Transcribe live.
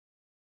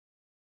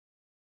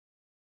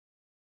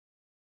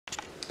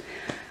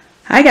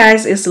Hi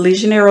guys, it's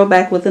Legionero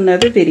back with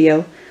another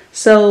video.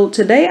 So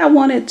today I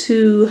wanted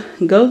to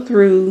go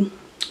through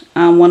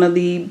one of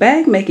the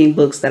bag making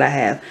books that I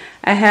have.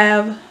 I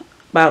have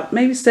about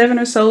maybe 7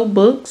 or so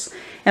books,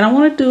 and I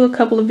want to do a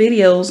couple of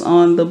videos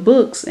on the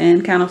books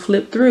and kind of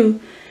flip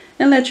through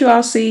and let you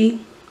all see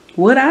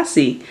what I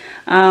see.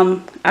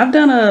 I've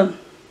done a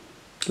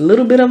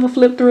little bit of a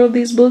flip through of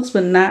these books,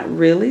 but not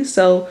really.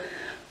 So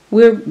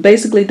we're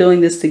basically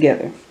doing this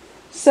together.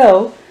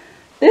 So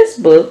this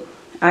book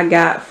I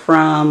got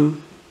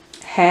from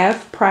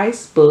Half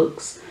Price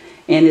Books,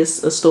 and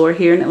it's a store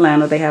here in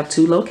Atlanta. They have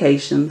 2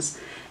 locations,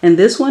 and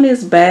this one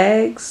is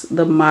Bags,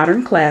 the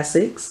Modern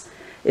Classics.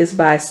 It's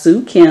by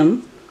Sue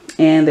Kim,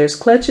 and there's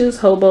clutches,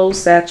 hobos,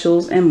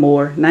 satchels, and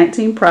more.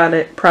 19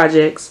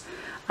 projects,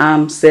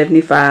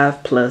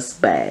 75 plus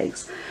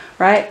bags,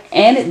 right?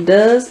 And it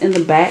does in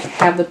the back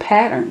have the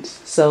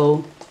patterns,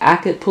 so I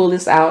could pull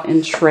this out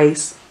and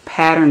trace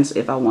patterns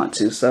if I want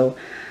to. So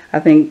I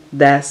think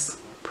that's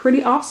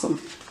pretty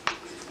awesome,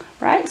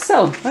 right?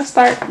 So let's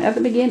start at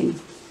the beginning.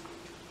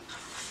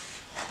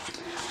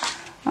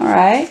 All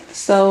right,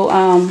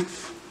 so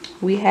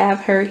we have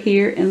her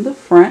here in the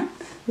front.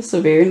 This is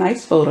a very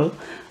nice photo.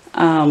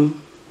 So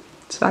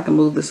I can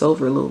move this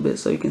over a little bit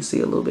so you can see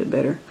a little bit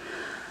better.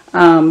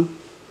 Right,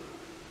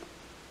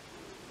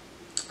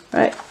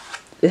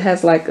 it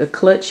has like a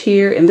clutch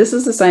here, and this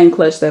is the same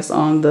clutch that's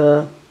on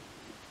the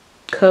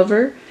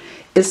cover.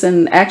 It's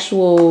an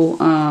actual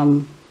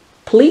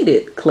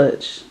pleated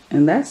clutch,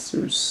 and that's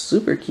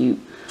super cute.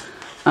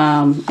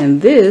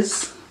 And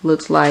this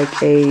looks like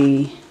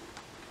a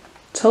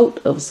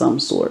tote of some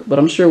sort, but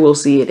I'm sure we'll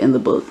see it in the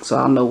book, so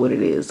I'll know what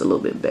it is a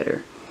little bit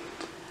better.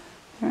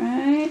 All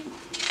right,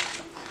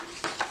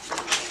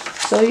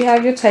 so you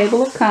have your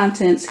table of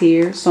contents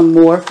here, some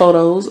more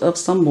photos of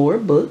some more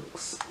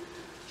books.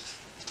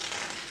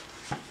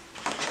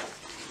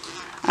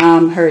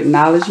 Her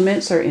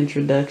acknowledgments, her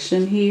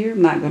introduction here.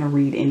 I'm not going to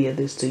read any of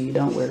this to you,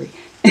 don't worry.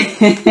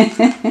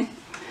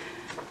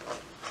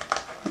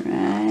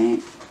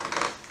 Right.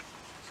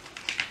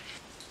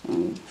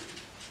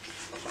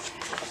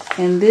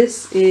 And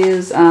this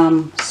is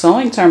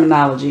sewing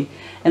terminology,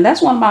 and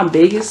that's one of my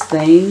biggest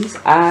things.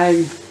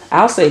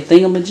 I'll say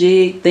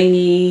thingamajig,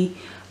 thingy,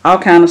 all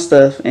kind of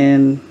stuff,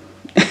 and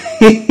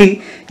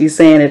he's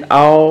saying it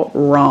all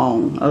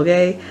wrong,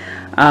 okay?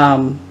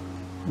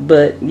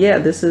 But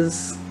yeah,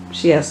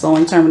 she has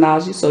sewing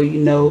terminology, so you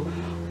know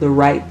the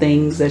right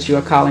things that you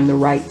are calling the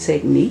right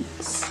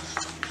techniques.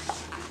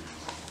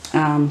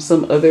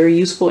 Some other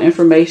useful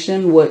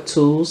information: what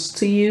tools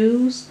to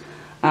use,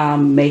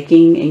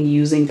 making and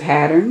using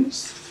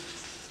patterns,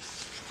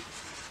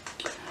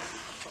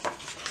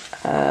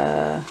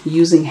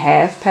 using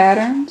half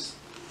patterns.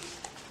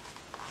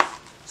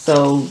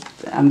 So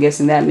I'm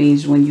guessing that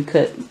means when you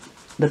cut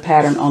the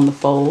pattern on the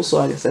fold, so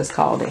I guess that's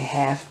called a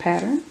half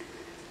pattern.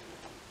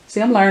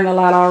 See, I'm learning a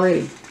lot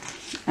already.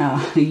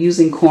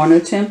 Using corner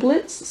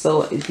templates,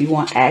 so if you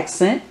want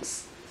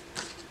accents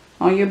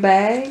on your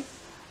bag.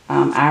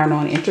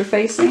 Iron-on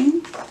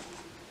interfacing.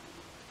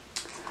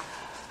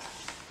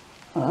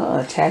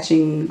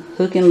 Attaching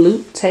hook and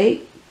loop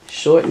tape.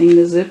 Shortening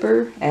the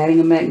zipper. Adding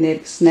a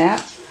magnetic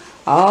snap.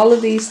 All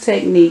of these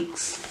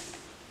techniques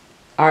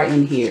are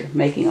in here.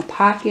 Making a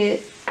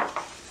pocket.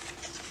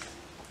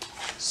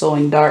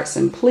 Sewing darts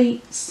and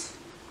pleats.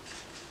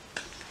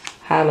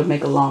 How to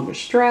make a longer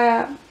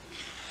strap.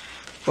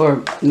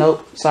 Or,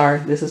 nope, sorry,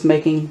 this is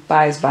making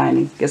bias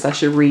binding. Guess I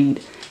should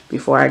read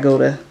before I go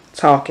to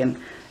talking.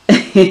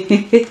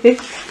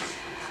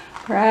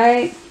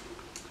 Right,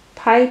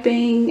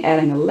 piping,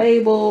 adding a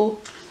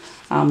label,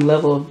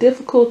 level of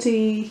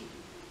difficulty,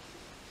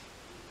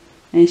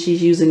 and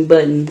she's using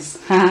buttons.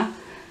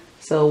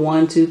 So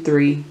 1, 2,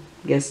 3.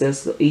 Guess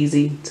that's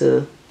easy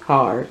to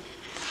hard.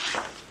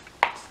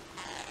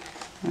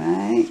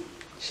 Right,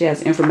 she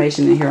has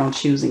information in here on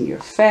choosing your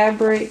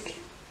fabric.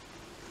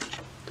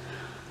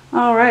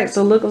 All right,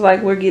 so looks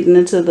like we're getting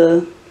into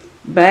the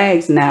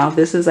bags now.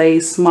 This is a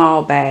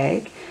small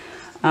bag.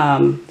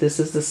 This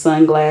is the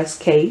sunglass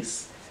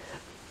case.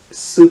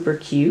 Super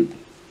cute,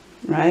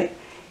 right?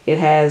 It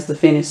has the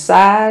finished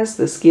size,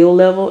 the skill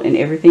level, and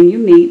everything you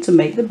need to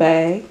make the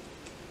bag.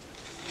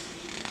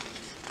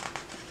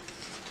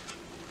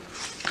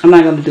 I'm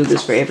not going to do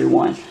this for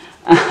everyone,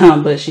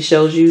 but she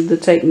shows you the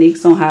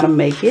techniques on how to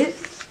make it.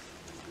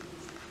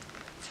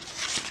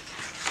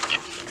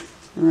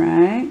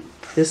 Right.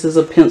 This is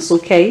a pencil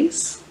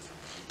case.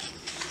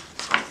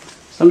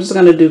 So I'm just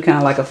going to do kind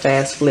of like a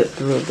fast flip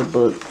through of the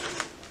book.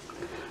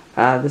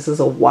 This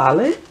is a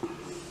wallet.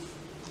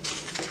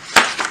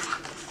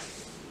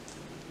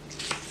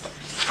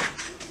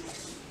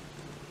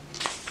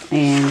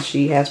 And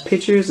she has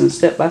pictures and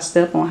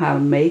step-by-step on how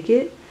to make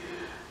it.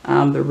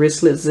 The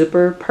wristlet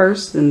zipper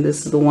purse, and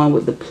this is the one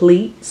with the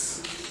pleats.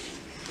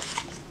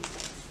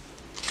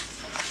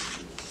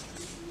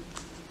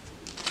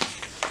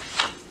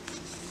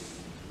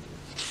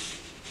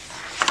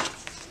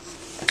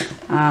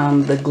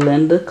 The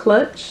Glenda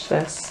clutch,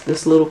 that's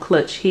this little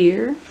clutch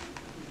here.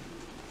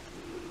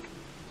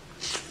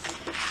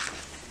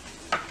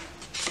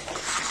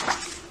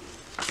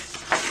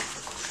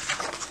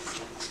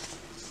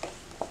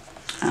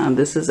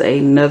 This is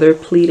another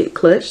pleated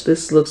clutch.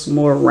 This looks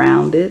more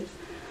rounded.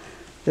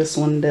 This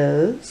one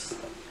does.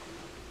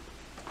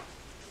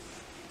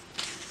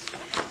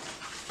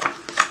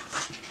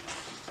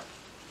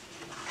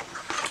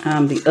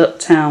 The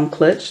Uptown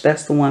clutch,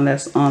 that's the one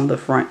that's on the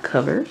front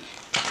cover.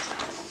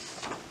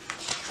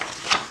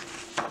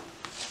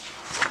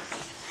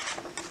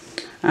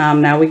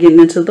 Now we're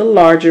getting into the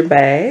larger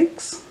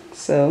bags.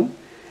 So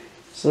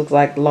this looks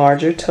like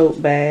larger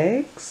tote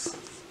bags.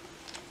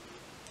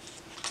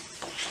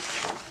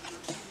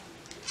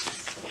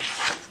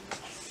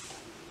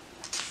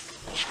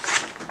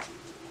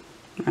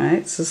 All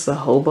right, so this is a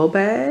hobo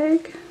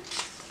bag.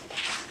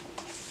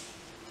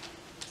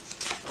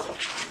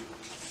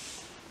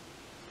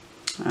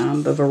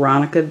 The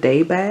Veronica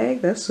Day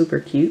bag, that's super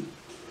cute.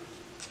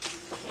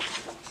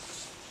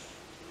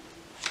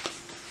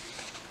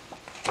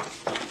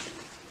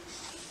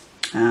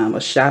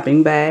 A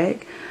shopping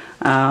bag.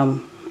 I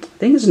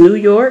think it's New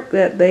York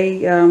that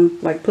they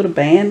like put a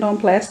ban on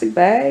plastic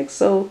bags,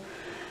 so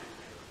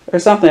or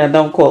something.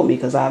 Don't quote me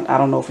because I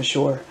don't know for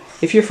sure.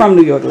 If you're from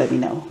New York, let me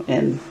know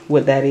and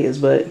what that is.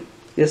 But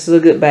this is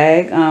a good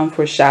bag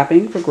for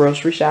shopping, for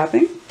grocery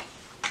shopping.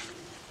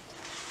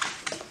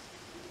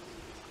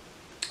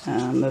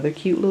 Another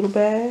cute little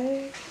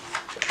bag.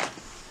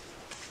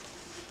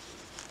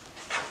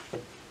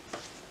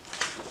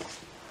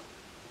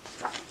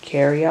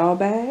 Carry-all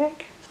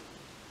bag.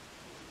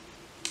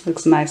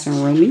 Looks nice and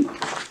roomy.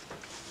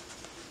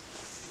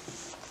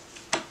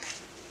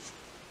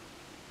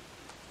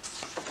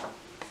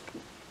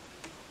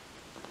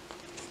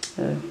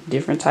 A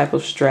different type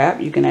of strap.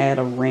 You can add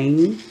a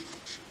ring.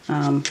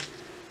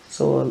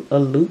 So a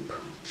loop.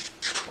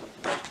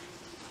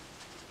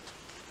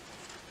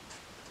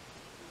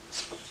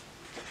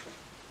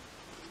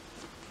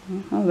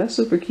 Oh, that's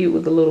super cute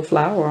with the little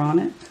flower on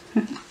it.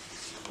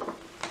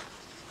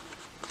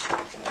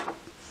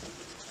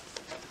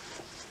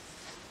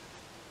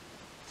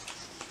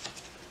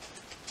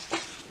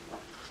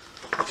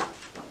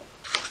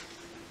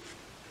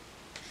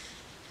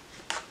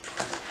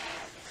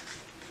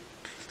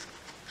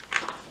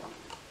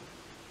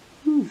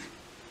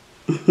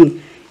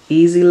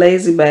 Easy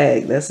lazy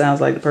bag. That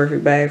sounds like the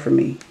perfect bag for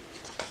me.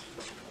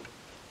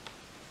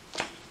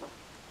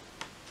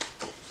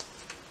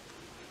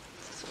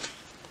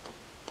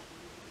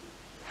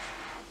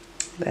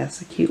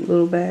 That's a cute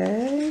little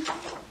bag.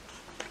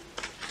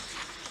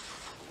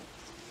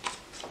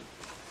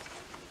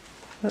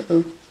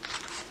 Uh-oh.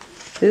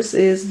 This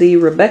is the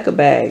Rebecca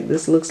bag.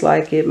 This looks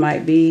like it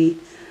might be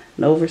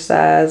an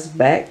oversized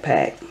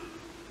backpack.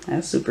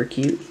 That's super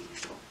cute.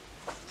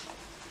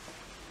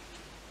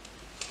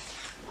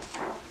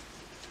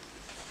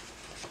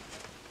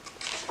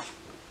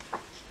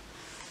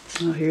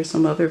 Oh, here's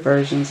some other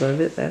versions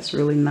of it. That's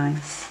really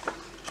nice.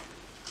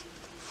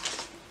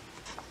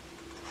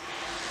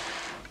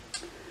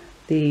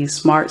 The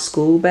Smart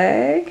School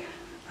bag.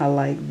 I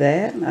like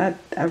that.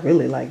 I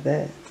really like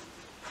that.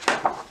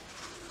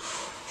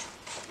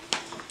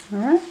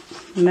 Alright,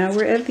 now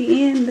we're at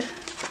the end.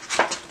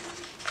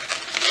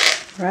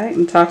 Right,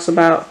 and talks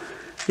about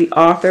the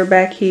author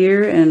back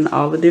here and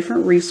all the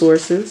different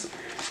resources.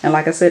 And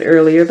like I said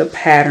earlier, the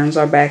patterns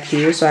are back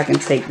here, so I can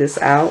take this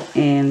out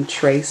and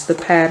trace the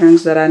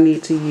patterns that I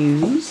need to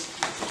use.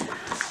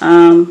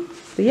 But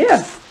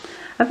yeah,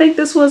 I think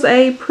this was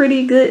a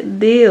pretty good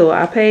deal.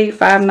 I paid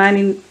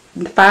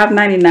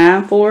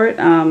 $5.99 for it.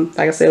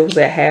 Like I said, it was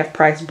at half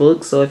price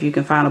books. So if you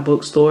can find a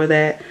bookstore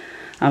that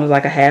was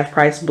like a half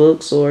price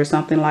books or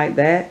something like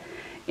that,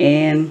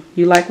 and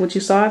you like what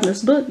you saw in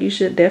this book, you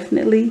should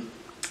definitely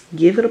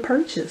give it a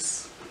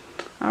purchase.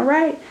 All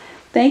right.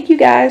 Thank you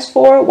guys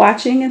for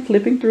watching and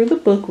flipping through the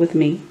book with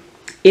me.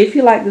 If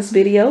you like this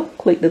video,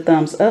 click the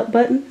thumbs up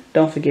button.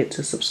 Don't forget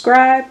to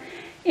subscribe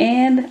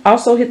and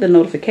also hit the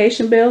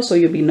notification bell so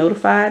you'll be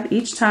notified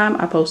each time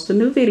I post a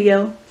new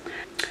video.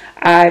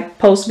 I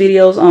post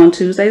videos on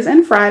Tuesdays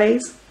and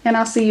Fridays, and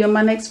I'll see you in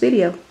my next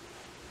video.